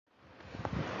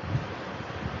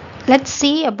Let's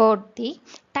see about the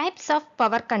types of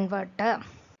power converter.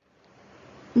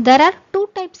 There are two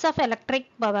types of electric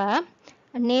power,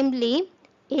 namely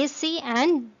AC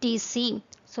and DC.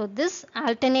 So this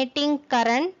alternating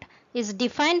current is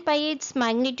defined by its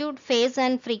magnitude, phase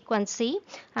and frequency,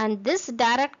 and this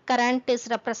direct current is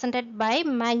represented by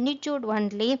magnitude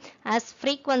only as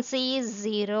frequency is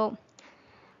 0.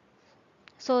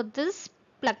 So this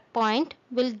plug point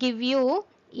will give you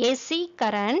AC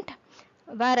current,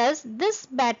 whereas this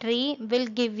battery will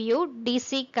give you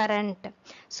DC current.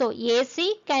 So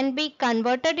AC can be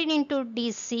converted into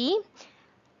DC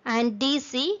and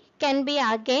DC can be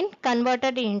again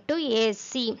converted into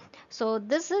AC. So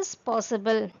this is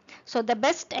possible. So the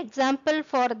best example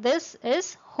for this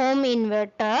is home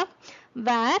inverter,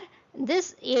 where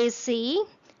this AC,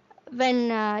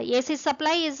 when AC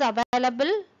supply is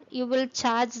available, you will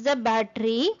charge the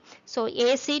battery. So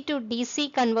AC to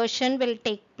DC conversion will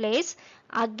take place.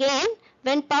 Again,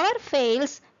 when power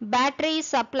fails, battery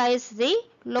supplies the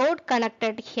load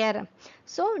connected here.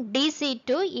 So DC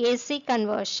to AC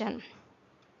conversion.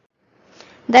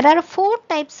 There are four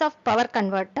types of power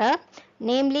converter,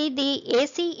 namely the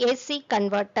AC-AC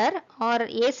converter or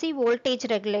AC voltage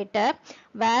regulator,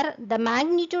 where the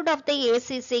magnitude of the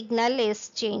AC signal is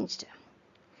changed.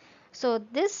 So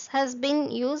this has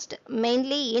been used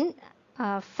mainly in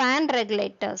fan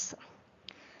regulators.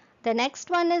 The next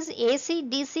one is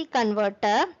AC-DC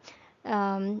converter.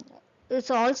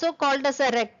 It's also called as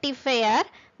a rectifier,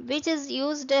 which is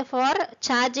used for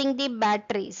charging the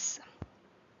batteries.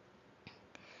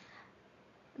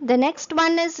 The next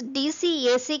one is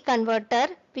DC-AC converter,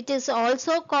 which is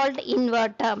also called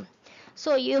inverter.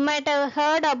 So you might have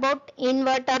heard about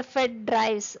inverter fed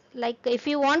drives. Like if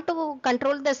you want to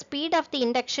control the speed of the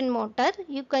induction motor,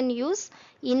 you can use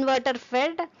inverter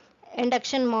fed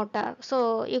induction motor.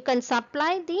 So you can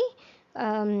supply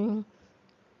the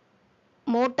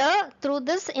motor through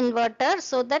this inverter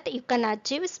so that you can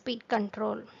achieve speed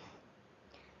control.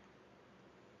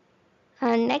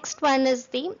 And next one is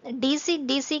the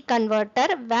DC-DC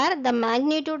converter, where the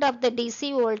magnitude of the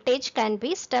DC voltage can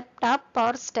be stepped up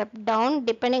or stepped down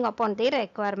depending upon the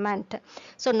requirement.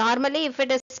 So normally if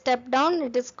it is stepped down,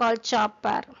 it is called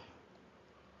chopper.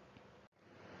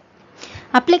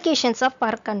 Applications of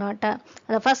power converter.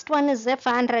 The first one is a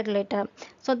fan regulator.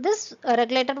 So this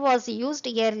regulator was used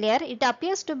earlier. It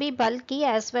appears to be bulky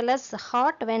as well as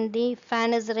hot when the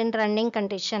fan is in running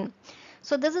condition.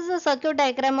 So this is a circuit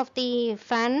diagram of the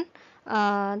fan.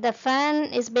 The fan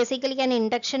is basically an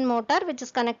induction motor which is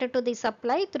connected to the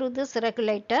supply through this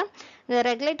regulator. The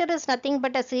regulator is nothing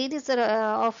but a series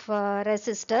of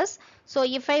resistors. So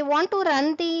if I want to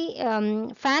run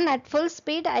the fan at full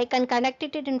speed, I can connect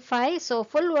it in 5. So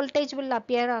full voltage will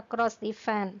appear across the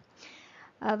fan.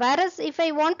 Whereas if I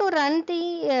want to run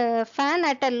the fan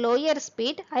at a lower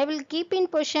speed, I will keep in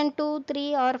position 2,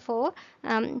 3 or 4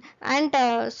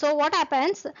 so what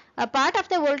happens, a part of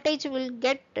the voltage will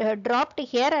get dropped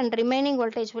here and remaining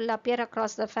voltage will appear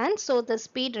across the fan, so the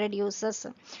speed reduces.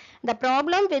 The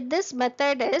problem with this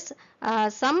method is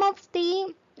some of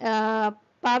the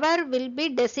power will be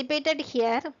dissipated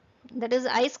here, that is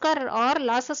I square or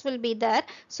losses will be there,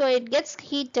 so it gets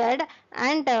heated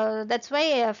and that's why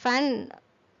a fan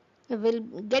will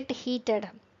get heated.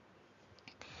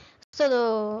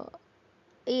 So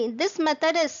this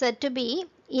method is said to be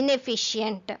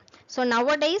inefficient. So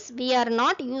nowadays we are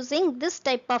not using this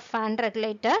type of fan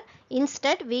regulator.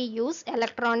 Instead we use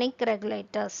electronic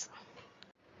regulators.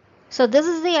 So this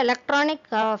is the electronic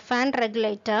fan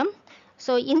regulator.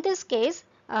 So in this case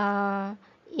a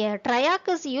triac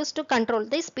is used to control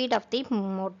the speed of the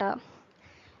motor.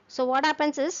 So what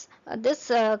happens is this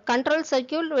control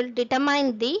circuit will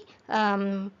determine the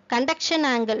conduction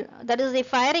angle, that is the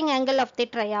firing angle of the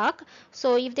triac.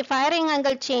 So if the firing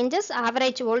angle changes,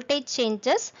 average voltage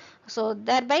changes, so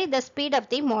thereby the speed of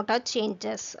the motor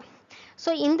changes.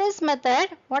 So in this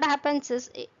method what happens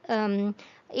is it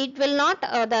will not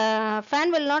the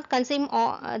fan will not consume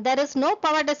there is no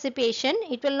power dissipation,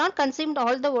 it will not consume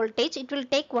all the voltage, it will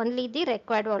take only the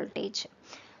required voltage.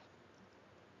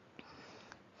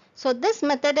 So this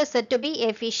method is said to be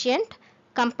efficient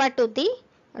compared to the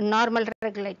normal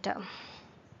regulator.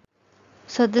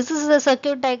 So this is the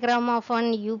circuit diagram of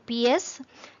an UPS.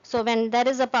 So when there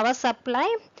is a power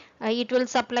supply, it will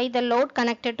supply the load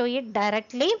connected to it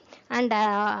directly, and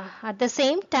at the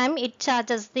same time it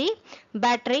charges the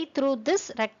battery through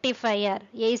this rectifier,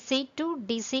 AC to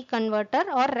DC converter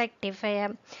or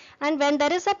rectifier. And when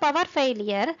there is a power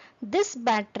failure, this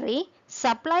battery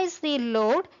supplies the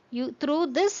load through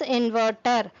this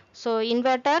inverter. So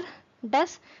inverter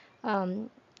does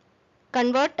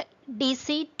convert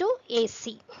DC to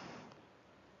AC.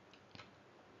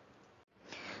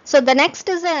 So the next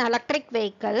is an electric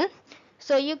vehicle.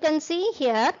 So you can see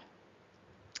here,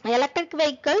 electric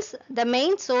vehicles, the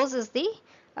main source is the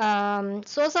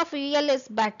source of fuel is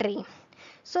battery.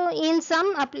 So in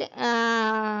some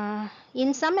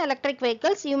electric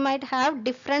vehicles you might have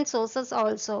different sources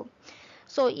also.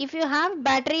 So if you have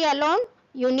battery alone,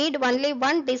 you need only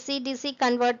one DC-DC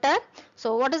converter.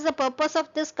 So what is the purpose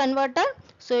of this converter?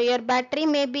 So your battery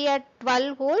may be at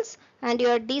 12 volts and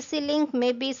your DC link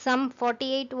may be some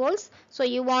 48 volts. So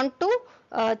you want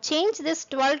to change this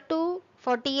 12 to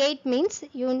 48, means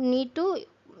you need to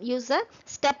use a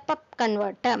step-up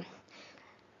converter.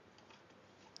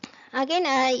 Again,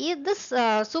 if this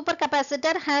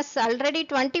supercapacitor has already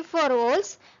 24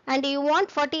 volts and you want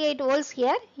 48 volts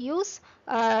here, use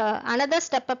another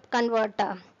step-up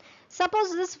converter.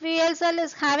 Suppose this fuel cell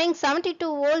is having 72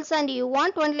 volts and you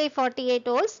want only 48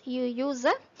 volts, you use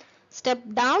a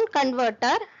step-down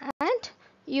converter and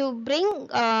you bring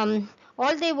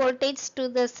all the voltage to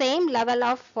the same level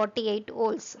of 48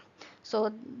 volts.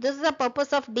 So this is the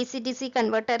purpose of DC-DC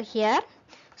converter here.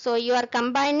 So you are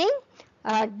combining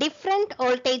different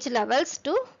voltage levels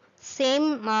to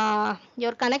same,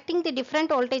 you're connecting the different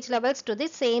voltage levels to the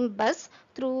same bus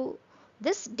through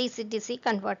this DC-DC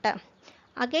converter.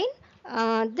 Again,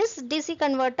 this DC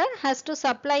converter has to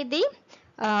supply the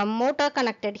motor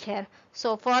connected here.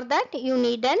 So for that you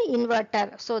need an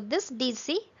inverter. So this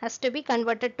DC has to be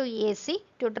converted to AC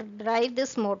to drive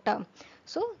this motor.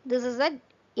 So this is an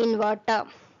inverter.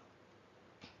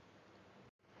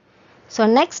 So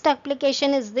next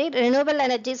application is the renewable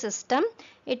energy system.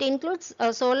 It includes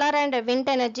a solar and a wind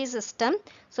energy system.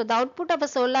 So the output of a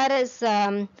solar is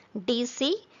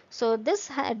DC. So this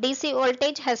DC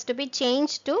voltage has to be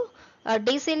changed to a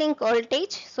DC link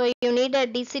voltage. So you need a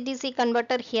DC-DC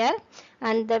converter here,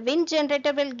 and the wind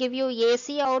generator will give you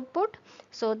AC output.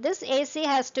 So this AC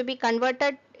has to be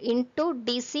converted into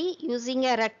DC using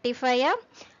a rectifier.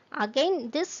 Again,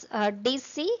 this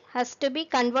DC has to be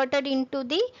converted into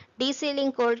the DC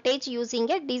link voltage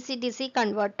using a DC-DC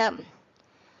converter.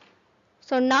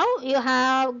 So now you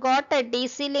have got a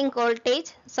DC link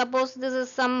voltage. Suppose this is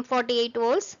some 48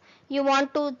 volts. You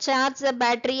want to charge a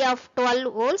battery of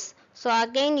 12 volts. So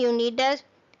again you need a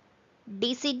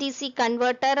DC-DC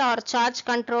converter or charge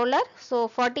controller. So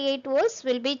 48 volts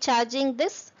will be charging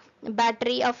this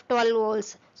battery of 12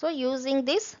 volts. So using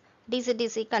this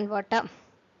DC-DC converter.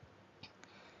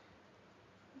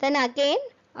 Then again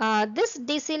this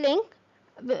DC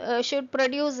link should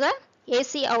produce a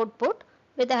AC output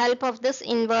with the help of this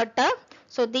inverter.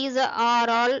 So these are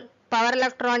all power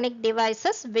electronic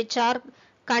devices which are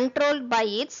controlled by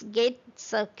its gate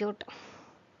circuit.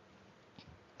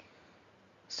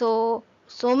 So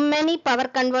many power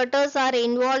converters are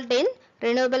involved in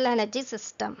renewable energy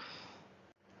system.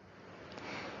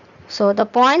 So the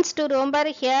points to remember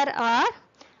here are,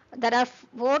 there are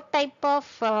four type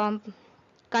of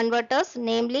converters,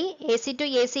 namely AC to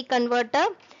AC converter,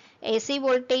 AC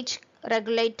voltage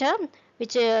regulator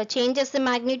which changes the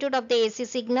magnitude of the AC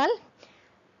signal,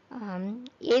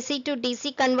 AC to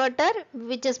DC converter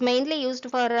which is mainly used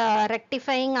for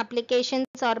rectifying applications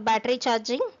or battery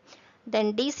charging.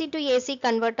 Then DC to AC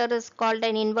converter is called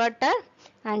an inverter,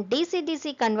 and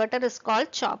DC-DC converter is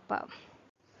called chopper.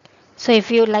 So if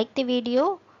you like the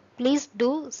video, please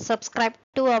do subscribe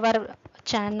to our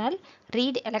channel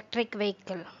Read Electric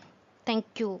Vehicle. Thank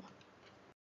you.